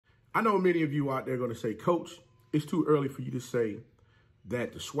I know many of you out there are going to say, Coach, it's too early for you to say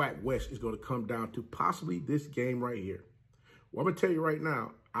that the SWAC West is going to come down to possibly this game right here. Well, I'm going to tell you right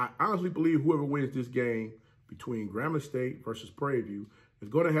now, I honestly believe whoever wins this game between Grambling State versus Prairie is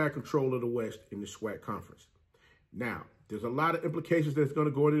going to have control of the West in the SWAC conference. Now, there's a lot of implications that's going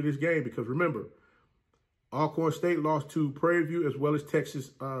to go into this game because remember, Alcorn State lost to Prairie as well as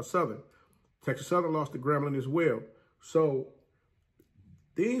Texas Southern. Texas Southern lost to Grambling as well. So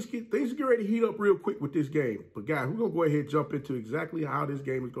things get ready to heat up real quick with this game. But guys, we're going to go ahead and jump into exactly how this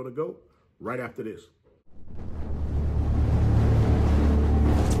game is going to go right after this.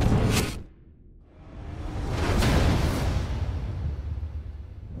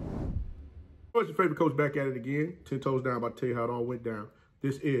 What's your favorite coach back at it again? 10 toes down, about to tell you how it all went down.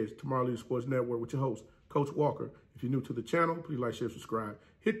 This is Tomorrow Leader Sports Network with your host, Coach Walker. If you're new to the channel, please like, share, subscribe.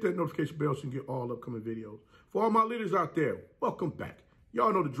 Hit that notification bell so you can get all upcoming videos. For all my leaders out there, welcome back.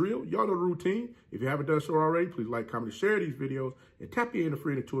 Y'all know the drill. Y'all know the routine. If you haven't done so already, please like, comment, and share these videos, and tap your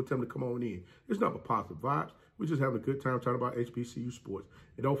interference to tell them to come on in. It's not but positive vibes. We're just having a good time talking about HBCU sports.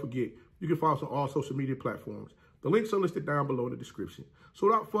 And don't forget, you can follow us on all social media platforms. The links are listed down below in the description. So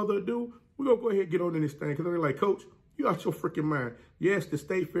without further ado, we're going to go ahead and get on in this thing because they're like, Coach, you out your freaking mind. Yes, the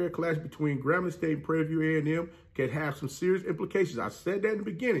state fair clash between Grambling State and Prairie A&M can have some serious implications. I said that in the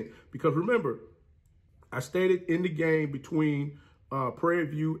beginning because remember, I stated in the game between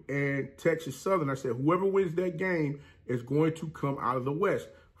Prairie and Texas Southern, I said whoever wins that game is going to come out of the West.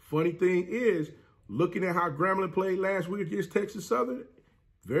 Funny thing is, looking at how Grambling played last week against Texas Southern,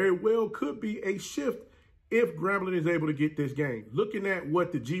 very well could be a shift if Grambling is able to get this game. Looking at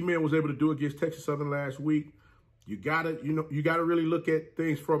what the G-Men was able to do against Texas Southern last week, you gotta really look at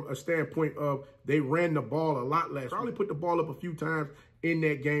things from a standpoint of they ran the ball a lot last week. Probably put the ball up a few times in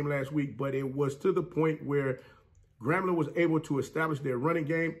that game last week, but it was to the point where Grambling was able to establish their running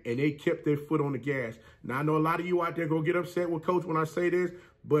game and they kept their foot on the gas. Now, I know a lot of you out there gonna get upset with Coach when I say this,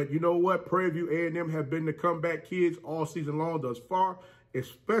 but you know what? Prairie A&M have been the comeback kids all season long thus far,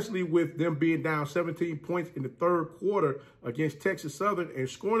 especially with them being down 17 points in the third quarter against Texas Southern and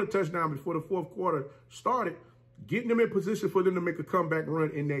scoring a touchdown before the fourth quarter started, getting them in position for them to make a comeback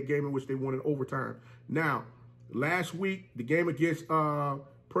run in that game in which they won in overtime. Now, last week, the game against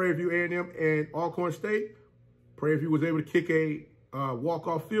Prairie A&M and Alcorn State, Prairie was able to kick a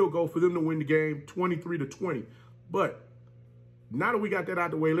walk-off field goal for them to win the game 23-20. But now that we got that out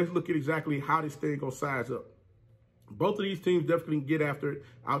of the way, let's look at exactly how this thing gonna size up. Both of these teams definitely get after it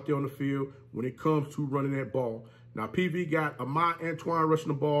out there on the field when it comes to running that ball. Now, PV got Ahmad Antoine rushing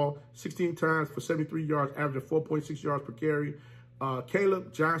the ball 16 times for 73 yards, averaging 4.6 yards per carry.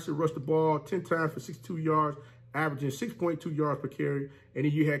 Caleb Johnson rushed the ball 10 times for 62 yards, averaging 6.2 yards per carry. And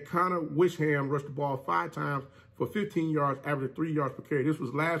then you had Connor Wisham rush the ball 5 times for 15 yards, averaging 3 yards per carry. This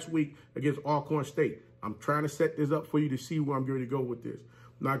was last week against Alcorn State. I'm trying to set this up for you to see where I'm going to go with this.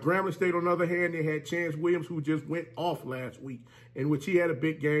 Now, Grambling State, on the other hand, they had Chance Williams, who just went off last week, in which he had a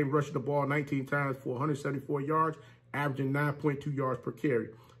big game, rushing the ball 19 times for 174 yards, averaging 9.2 yards per carry.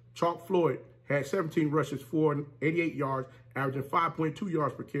 Chalk Floyd had 17 rushes for 88 yards, averaging 5.2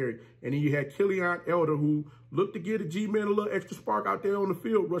 yards per carry. And then you had Killian Elder, who looked to get a G-Man a little extra spark out there on the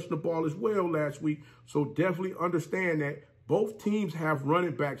field, rushing the ball as well last week. So definitely understand that both teams have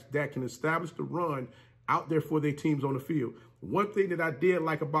running backs that can establish the run out there for their teams on the field. One thing that I did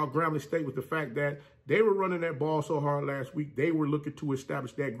like about Grambling State was the fact that they were running that ball so hard last week, they were looking to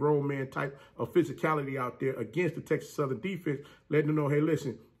establish that grown man type of physicality out there against the Texas Southern defense, letting them know, hey,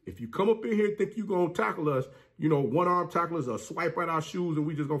 listen, if you come up in here and think you're going to tackle us, you know, one-arm tacklers or swipe at our shoes and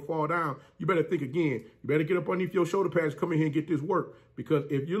we just going to fall down, you better think again. You better get up underneath your shoulder pads, come in here and get this work. Because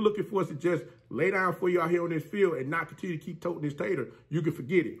if you're looking for us to just lay down for you out here on this field and not continue to keep toting this tater, you can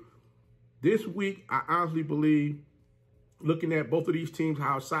forget it. This week, I honestly believe, looking at both of these teams,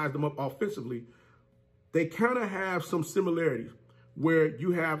 how I sized them up offensively, they kind of have some similarities where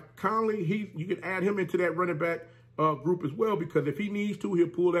you have Connley, you can add him into that running back group as well, because if he needs to, he'll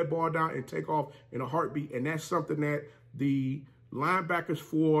pull that ball down and take off in a heartbeat. And that's something that the linebackers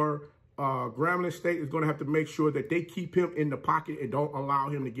for Grambling State is going to have to make sure that they keep him in the pocket and don't allow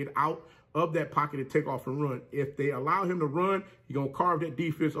him to get out of that pocket and take off and run. If they allow him to run, he's going to carve that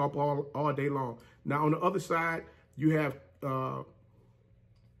defense up all day long. Now, on the other side, you have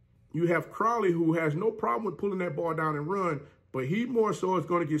Crawley, who has no problem with pulling that ball down and run, but he more so is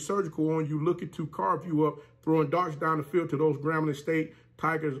going to get surgical on you, looking to carve you up, throwing darts down the field to those Grambling State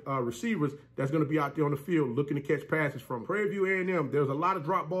Tigers receivers that's going to be out there on the field looking to catch passes from Prairie A&M. There was a lot of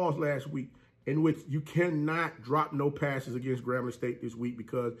drop balls last week in which you cannot drop no passes against Grambling State this week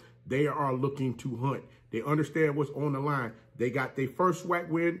because they are looking to hunt. They understand what's on the line. They got their first SWAC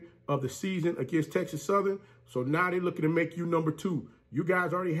win of the season against Texas Southern. So now they're looking to make you number 2. You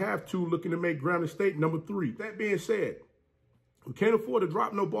guys already have 2 looking to make Grambling State number 3. That being said, we can't afford to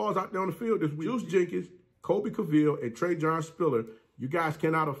drop no balls out there on the field this week. Juice Jenkins, Kobe Cavill, and Trazon Spiller, you guys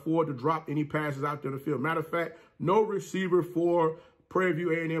cannot afford to drop any passes out there on the field. Matter of fact, no receiver for Prairie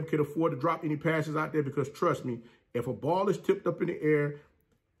View A&M can afford to drop any passes out there because, trust me, if a ball is tipped up in the air,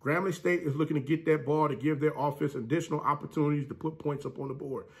 Grambling State is looking to get that ball to give their offense additional opportunities to put points up on the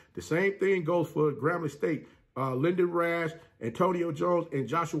board. The same thing goes for Grambling State. Lyndon Rash, Antonio Jones, and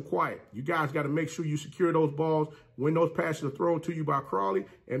Joshua Quiet. You guys got to make sure you secure those balls when those passes are thrown to you by Crawley,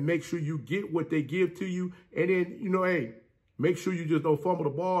 and make sure you get what they give to you. And then, you know, hey, make sure you just don't fumble the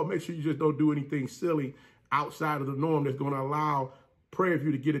ball. Make sure you just don't do anything silly outside of the norm that's going to allow Prairie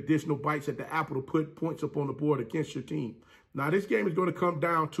View to get additional bites at the apple to put points up on the board against your team. Now, this game is going to come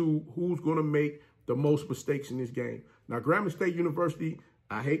down to who's going to make the most mistakes in this game. Now, Grambling State University,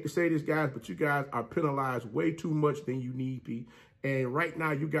 I hate to say this, guys, but you guys are penalized way too much than you need be. And right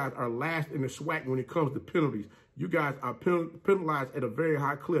now, you guys are last in the SWAC when it comes to penalties. You guys are penalized at a very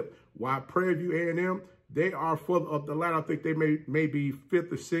high clip. While Prairie View A&M, they are further up the ladder. I think they may be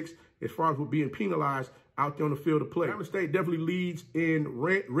 5th or 6th as far as we're being penalized out there on the field of play. Grambling State definitely leads in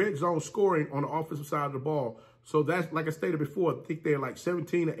red zone scoring on the offensive side of the ball. So that's, like I stated before, I think they're like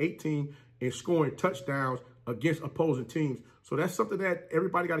 17 or 18 in scoring touchdowns against opposing teams. So that's something that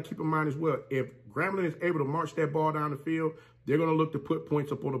everybody got to keep in mind as well. If Grambling is able to march that ball down the field, they're going to look to put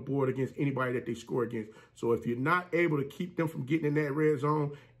points up on the board against anybody that they score against. So if you're not able to keep them from getting in that red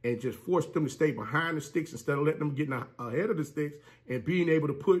zone and just force them to stay behind the sticks instead of letting them get ahead of the sticks and being able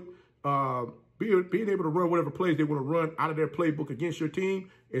to put, being able to run whatever plays they want to run out of their playbook against your team,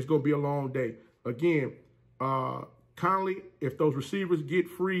 it's going to be a long day. Again, Connley, if those receivers get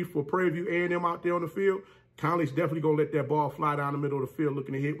free for Prairie View A&M out there on the field, Connley's definitely going to let that ball fly down the middle of the field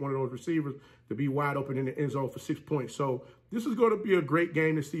looking to hit one of those receivers to be wide open in the end zone for 6 points. So this is going to be a great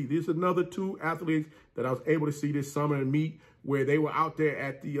game to see. This is another 2 athletes that I was able to see this summer and meet where they were out there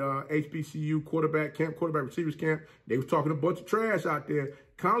at the HBCU quarterback receivers camp. They was talking a bunch of trash out there.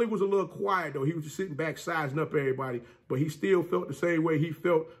 Connley was a little quiet, though. He was just sitting back sizing up everybody, but he still felt the same way he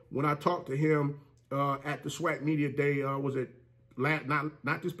felt when I talked to him at the SWAC Media Day. Was it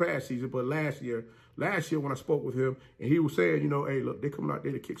not this past season, but last year. Last year when I spoke with him, and he was saying, you know, hey, look, they're coming out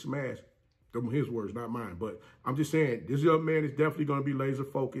there to kick some ass. Them his words, not mine. But I'm just saying, this young man is definitely going to be laser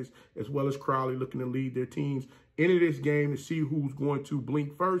focused, as well as Crawley looking to lead their teams into this game to see who's going to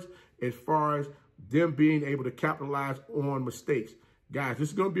blink first as far as them being able to capitalize on mistakes. Guys, this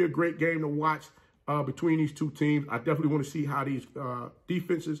is going to be a great game to watch between these 2 teams. I definitely want to see how these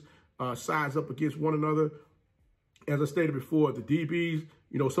defenses size up against one another. As I stated before, the DBs,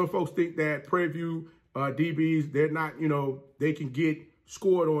 you know, some folks think that Prairie View DBs, they're not, you know, they can get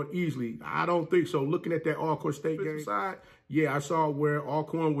scored on easily. I don't think so. Looking at that Alcorn State game side, yeah, I saw where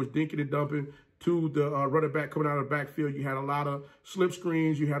Alcorn was dinking and dumping to the running back coming out of the backfield. You had a lot of slip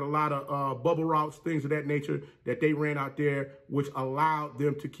screens. You had a lot of bubble routes, things of that nature that they ran out there, which allowed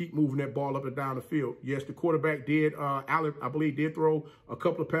them to keep moving that ball up and down the field. Yes, the quarterback did, Allen, I believe, did throw a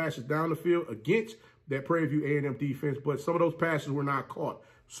couple of passes down the field against that Prairie View A&M defense, but some of those passes were not caught.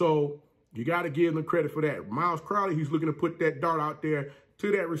 So you got to give them credit for that. Myles Crawley, he's looking to put that dart out there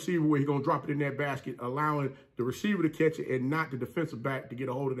to that receiver where he's going to drop it in that basket, allowing the receiver to catch it and not the defensive back to get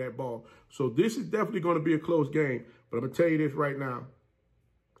a hold of that ball. So this is definitely going to be a close game. But I'm going to tell you this right now.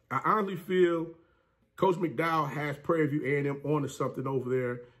 I honestly feel Coach McDowell has Prairie View A&M on to something over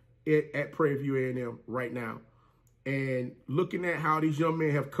there at Prairie View A&M right now. And looking at how these young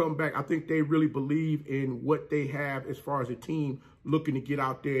men have come back, I think they really believe in what they have as far as a team looking to get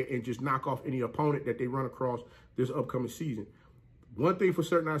out there and just knock off any opponent that they run across this upcoming season. One thing for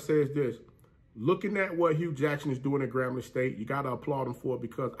certain I say is this. Looking at what Hue Jackson is doing at Grambling State, you got to applaud him for it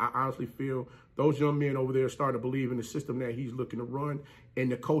because I honestly feel those young men over there are starting to believe in the system that he's looking to run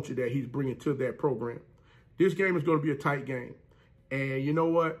and the culture that he's bringing to that program. This game is going to be a tight game. And you know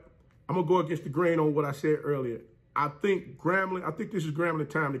what? I'm going to go against the grain on what I said earlier. I think this is Grambling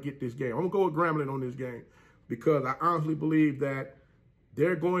time to get this game. I'm going to go with Grambling on this game because I honestly believe that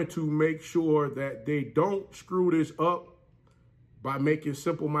they're going to make sure that they don't screw this up by making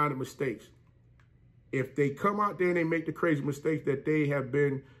simple-minded mistakes. If they come out there and they make the crazy mistakes that they have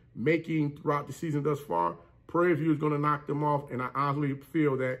been making throughout the season thus far, Prairie View is going to knock them off, and I honestly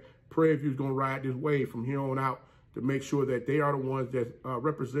feel that Prairie View is going to ride this wave from here on out to make sure that they are the ones that's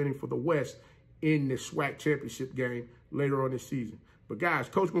representing for the West in the SWAC championship game later on this season. But guys,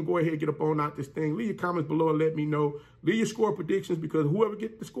 Coach going to go ahead and get up on out this thing. Leave your comments below and let me know. Leave your score predictions because whoever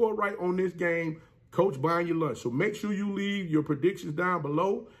gets the score right on this game, Coach buying your lunch. So make sure you leave your predictions down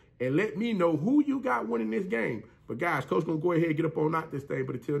below and let me know who you got winning this game. But guys, Coach going to go ahead and get up on out this thing.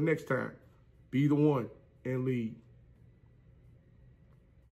 But until next time, be the one and lead.